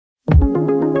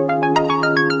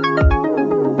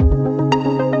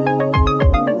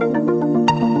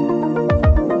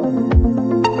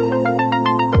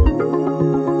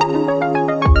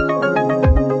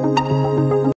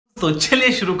तो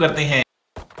चलिए शुरू करते हैं।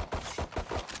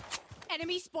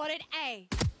 Enemy spotted A.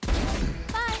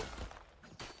 Bye.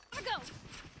 Go.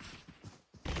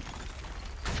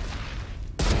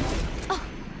 Oh.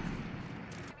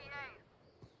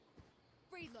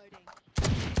 Reloading.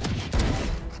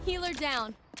 Healer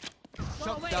down.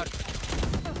 Shot down.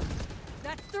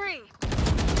 That's 3.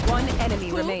 One enemy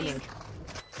remaining.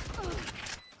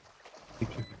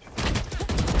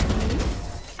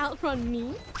 Outrun me.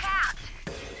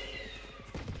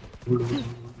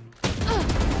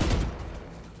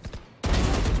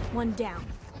 One down.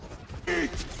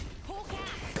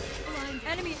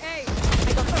 Enemy A.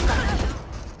 I got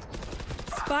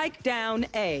spike down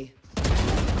A.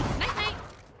 Night night.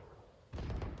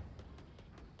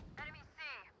 Enemy C.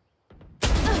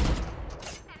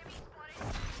 Enemy spotted.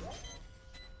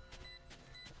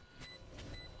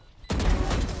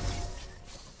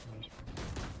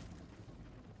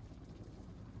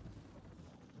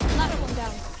 Last one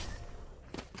down.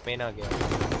 Main आ गया.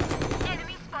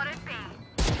 Enemy spotted B.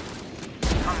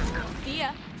 See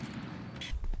ya.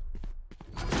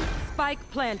 Spike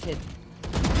planted.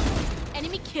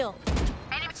 Enemy kill.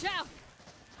 Enemy Ciao.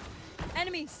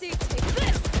 Enemy C. Take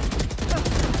this.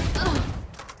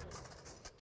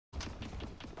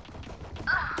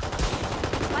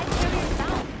 Spike carrier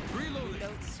down.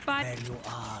 Spike. There you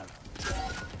are.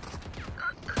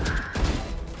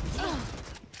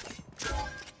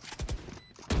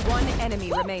 One enemy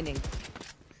remaining.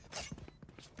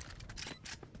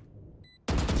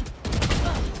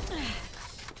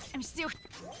 I'm still.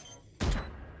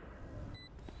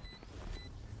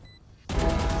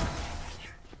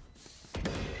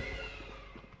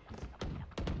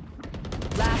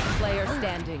 Last player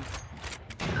standing.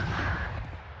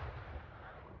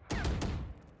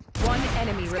 One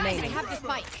enemy Guys, I remaining. have this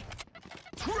mic.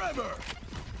 Trevor.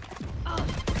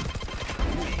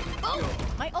 Oh,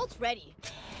 my ult's ready.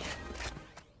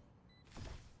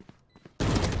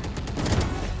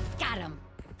 Got him.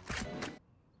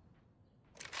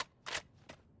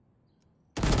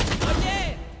 Oh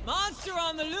yeah! Monster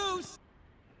on the loose!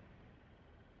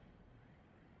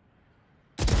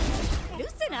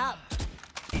 Loosen up.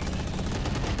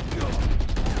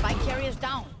 Spike carrier's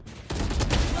down.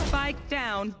 Spike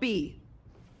down B.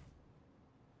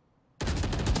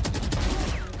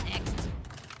 Next.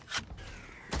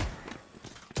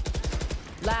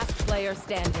 Last player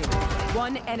standing.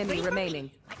 One enemy remaining.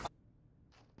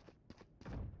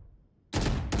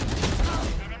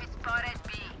 Enemy spotted B.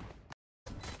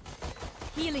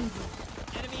 Healing you.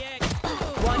 Enemy A!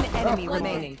 One enemy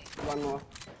remaining. One more.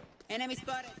 Enemy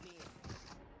spotted me.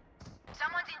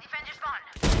 Someone's in defender spawn.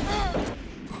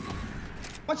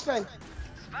 Much time.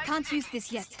 Can't use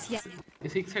this yet.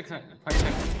 6 seconds, 5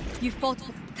 seconds. You fought.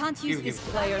 Can't use Give. this.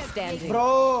 Player standing.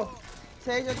 Bro,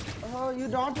 say that. Oh, you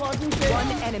don't watching say.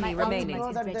 One enemy My remaining. Bro,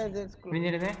 ultimate that is ready. that's cool.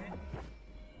 Ini deh.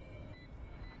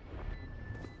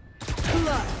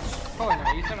 Oh,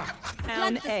 nice lah. Down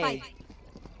Plant the A. spike.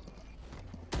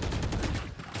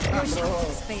 Your shot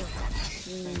has failed.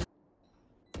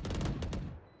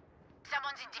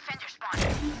 Someone's in defender spawn.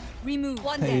 Remove.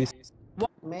 One dead.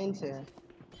 Main say.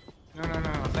 No,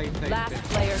 side. Last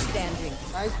player standing.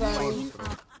 Nice one.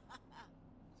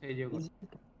 Side juga.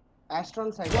 Astron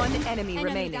side. One enemy Enemy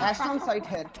remaining. down. Astron side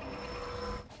here.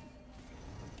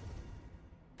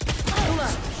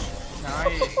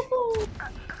 Nice.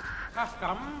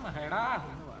 Come, heda.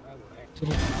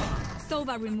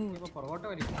 Sova removed. Forgot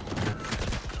already.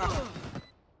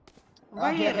 Why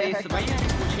are you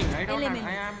pushing? I don't. Eliminate.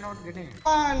 I am not getting it.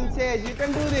 Come on, Sage, you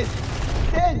can do this.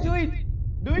 Sage, do it.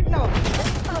 Do it now.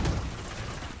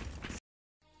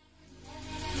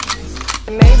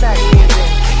 Maybach music.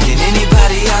 Can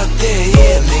anybody out there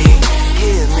hear me?